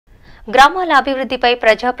గ్రామాల అభివృద్ధిపై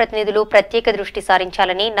ప్రజాప్రతినిధులు ప్రత్యేక దృష్టి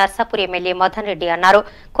సారించాలని నర్సాపూర్ ఎమ్మెల్యే మదన్ రెడ్డి అన్నారు.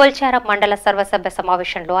 కొల్చారం మండల సర్వసభ్య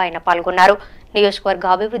సమావేశంలో ఆయన పాల్గొన్నారు. నియోజకవర్గ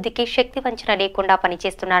అభివృద్ధికి శక్తి వంచన లేకుండా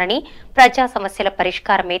పనిచేస్తున్నారని, ప్రజా సమస్యల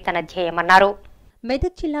పరిష్కారమే తన ధ్యేయమన్నారు.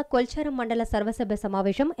 మెదక్ జిల్లా కొల్చారం మండల సర్వసభ్య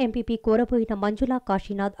సమావేశం ఎంపీపీ కోరబోయిన మంజులా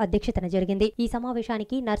కాశీనాథ్ అధ్యక్షతన జరిగింది. ఈ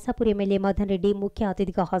సమావేశానికి నర్సాపూర్ ఎమ్మెల్యే మదన్ రెడ్డి ముఖ్య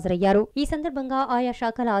అతిథిగా హాజరయ్యారు. ఈ సందర్భంగా ఆయా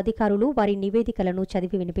శాఖల అధికారులు వారి నివేదికలను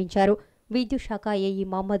చదివి వినిపించారు. విద్యుత్ శాఖ ఏఈ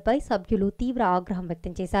మహమ్మద్ పై సభ్యులు తీవ్ర ఆగ్రహం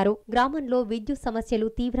వ్యక్తం చేశారు. గ్రామంలో విద్యుత్ సమస్యలు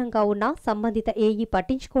తీవ్రంగా ఉన్నా సంబంధిత ఏఈ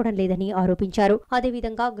పట్టించుకోవడం లేదని ఆరోపించారు.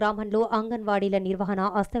 అదేవిధంగా గ్రామంలో అంగన్వాడీల నిర్వహణ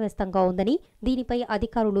అస్తవ్యస్తంగా ఉందని, దీనిపై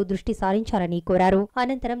అధికారులు దృష్టి సారించాలని కోరారు.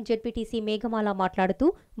 అనంతరం జెడ్పీటీసీ మేఘమాల మాట్లాడుతూ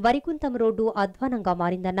వరికుంతం రోడ్డు అధ్వానంగా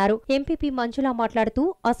మారిందన్నారు. ఎంపీపీ మంజులా మాట్లాడుతూ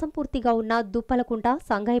అసంపూర్తిగా ఉన్న దుప్పలకుంట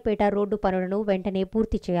సంగాయిపేట రోడ్డు పనులను వెంటనే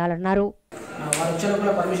పూర్తి చేయాలన్నారు.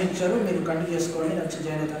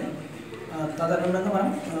 తదనుగుణంగా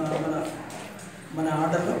మన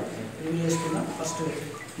ఆర్డర్లో రివ్యూ చేసుకున్నాం. ఫస్ట్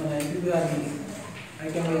మన ఎంపీ గారిని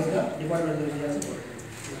ఐటమ్ వైజ్గా డిపార్ట్మెంట్ చేయాల్సి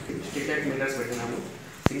స్ట్రీట్ లైట్ మీటర్స్ పెట్టినాము.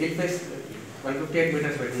 సింగిల్ ఫేస్ 158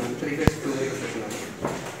 మీటర్స్ పెట్టినాము. 3 ఫేస్ 2 మీటర్స్ పెట్టినాము.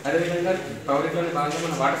 అదేవిధంగా పవర్లోని భాగంగా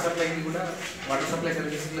మన వాటర్ సప్లై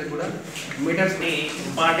సర్వీసెస్లో కూడా మీటర్స్.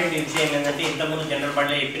 ఇంపార్టెంట్ విషయం ఏంటంటే ఇంతకుముందు జనరల్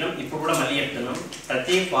బడ్లో చెప్పినాం, ఇప్పుడు కూడా మళ్ళీ చెప్తున్నాం.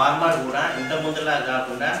 ప్రతి ఫార్మర్ కూడా ఇంతకుముందులా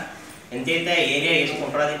కాకుండా ఎంతైతే ఏరియా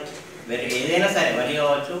వేసుకుంటారో అది ఏదైనా సరే, వరి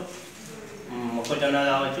కావచ్చు, మొక్కజొన్న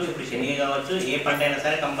కావచ్చు, ఇప్పుడు శనగ కావచ్చు, ఏ పంట అయినా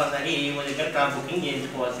సరే కంపల్సరీ ఈ దగ్గర క్రాప్ బుకింగ్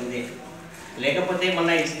చేయించుకోవాల్సిందే. లేకపోతే మొన్న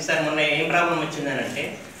ఏం ప్రాబ్లం వచ్చిందని అంటే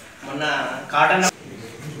మొన్న కాటన్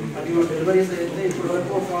డెలివరీస్ అయితే ఇప్పటి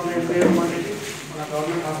వరకు ఒక 80,000 మందికి మన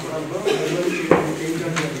గవర్నమెంట్ హాస్పిటల్లో డెలివరీ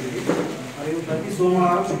చేయించడం జరిగింది. మరియు ప్రతి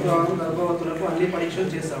సోమవారం శుక్రవారం గర్భవతులకు అన్ని పరీక్షలు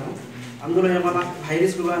చేశాము. అందులో ఏమైనా హై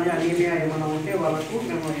రిస్క్ కానీ అనీమియా ఏమైనా ఉంటే వాళ్ళకు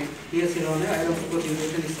మేము టీఎస్సీలోనే 5 గ్లూకోజ్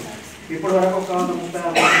ఇంజెక్షన్ ఇస్తాము. ఇప్పటి వరకు ఒక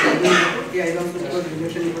 136 ఈ 5 గ్లూకోజ్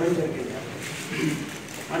ఇంజెక్షన్ ఇవ్వడం జరిగింది.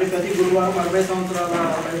 అని ప్రతి గురువారం 60 సంవత్సరాల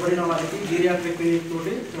పైబడిన వారికి జీరియాట్రిక్ క్లినిక్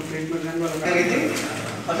తోటి ట్రీట్మెంట్ కానీ వాళ్ళకి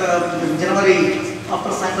ఒక జనవరి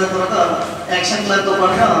ఆఫ్టర్ సాయంత్రం తర్వాత యాక్షన్ ప్లాన్తో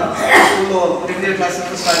పాటుగా స్కూల్లో రెగ్యులర్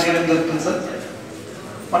క్లాసెస్ స్టార్ట్ చేయడం జరుగుతుంది సార్.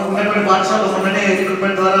 మనకు ఉన్నటువంటి పాఠశాలలో మొన్ననే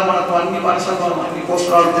రిక్రూట్మెంట్ ద్వారా మనకు అన్ని పాఠశాలలో అన్ని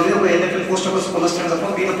పోస్టులు రావడం జరిగింది. ఒక ఎన్ఎఫ్ఎల్ పోస్ట్ కోసం కొలెస్ట్రాల్ తప్ప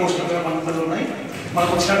మిగతా పోస్టులు మనకు ఉన్నాయి.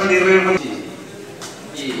 మనకు వచ్చినటువంటి 27 మంది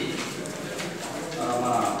ఈ మన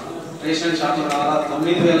రేషన్ షాపుల ద్వారా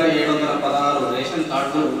 9,716 రేషన్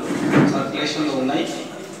కార్డులు సర్క్యులేషన్లో ఉన్నాయి.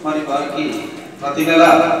 మరి వారికి ప్రతి నెల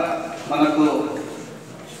మనకు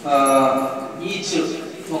ఈచ్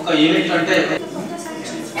ఒక యూనిట్ అంటే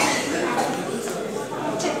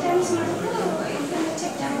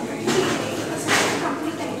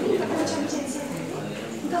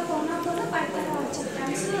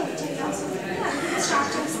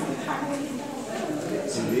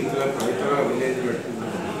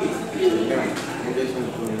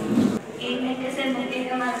ఏంటంటే సార్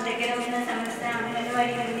ముఖ్యంగా మన దగ్గర ఉన్న సమస్య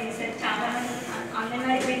అంగన్వాడీ లేదు సార్. చాలా మంది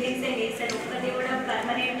అంగన్వాడీ బిల్డింగ్సే లేదు సార్. ఒక్కటి కూడా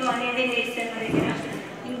పర్మనెంట్ అనేది లేదు సార్ మా దగ్గర.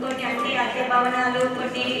 ఇంకోటి అంటే అద్దె భవనాలు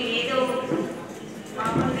ఒకటి ఏదో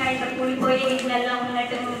మామూలుగా ఇట్లా కూలిపోయి ఇళ్ళల్లో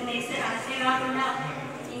ఉన్నట్టు ఉన్నాయి సార్. అంతే కాకుండా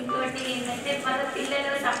ఇంకోటి ఏంటంటే వాళ్ళ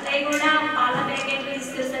పిల్లలు సప్లై కూడా పాల ప్యాకెట్లు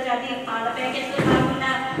ఇస్తారు సార్. అది పాల ప్యాకెట్లు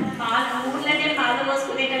కాకుండా ఊళ్ళనే పాలు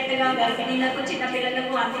పోసుకునేటట్టుగా గర్భిణీలకు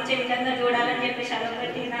చిన్నపిల్లలకు అందించే విధంగా చూడాలని చెప్పేసి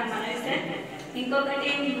అదొకటి నా మనవి సార్. ఇంకొకటి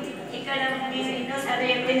ఇక్కడ నేను ఎన్నోసార్లు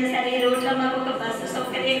చెప్పిన సరే ఈ రోడ్లో మాకు ఒక బస్సు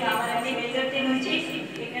సౌకర్యం కావాలండి. వెల్గొట్టి నుంచి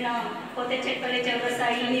ఇక్కడ కొత్త చెట్పల్లి చౌరస్తా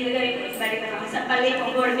ఈ మీదుగా బడి హంసపల్లి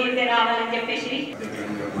పొగోడు మీదుగా రావాలని చెప్పేసి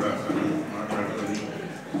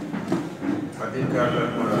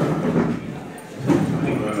అధికారులకు కూడా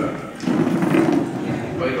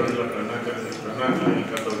 30 రోజుల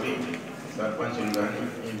ప్రణాళికతో సర్పంచులు కానీ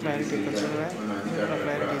మన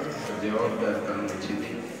అధికారులకు జవాబుదారితనం వచ్చింది.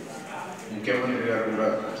 ముఖ్యమంత్రి గారు కూడా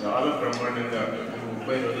చాలా బ్రహ్మాండంగా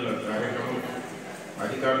 30 రోజుల కార్యక్రమం.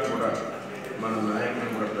 అధికారులు కూడా మన నాయకులు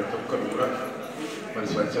కూడా ప్రతి ఒక్కరు కూడా మరి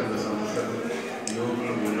స్వచ్ఛంద సంస్థలు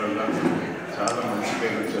యువకులు ఊళ్ళల్లో చాలా మంచి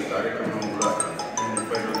పేరు వచ్చే కార్యక్రమం కూడా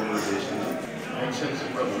 30 రోజుల్లో చేసింది. యాక్షన్స్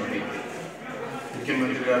కూడా ఉంది.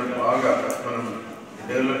 ముఖ్యమంత్రి గారు బాగా మనం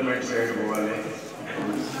డెవలప్మెంట్ సైడ్ పోవాలి.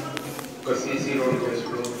 ఒక సీసీ రోడ్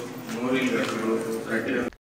చేసుడు, మోరీలు కట్టుడు,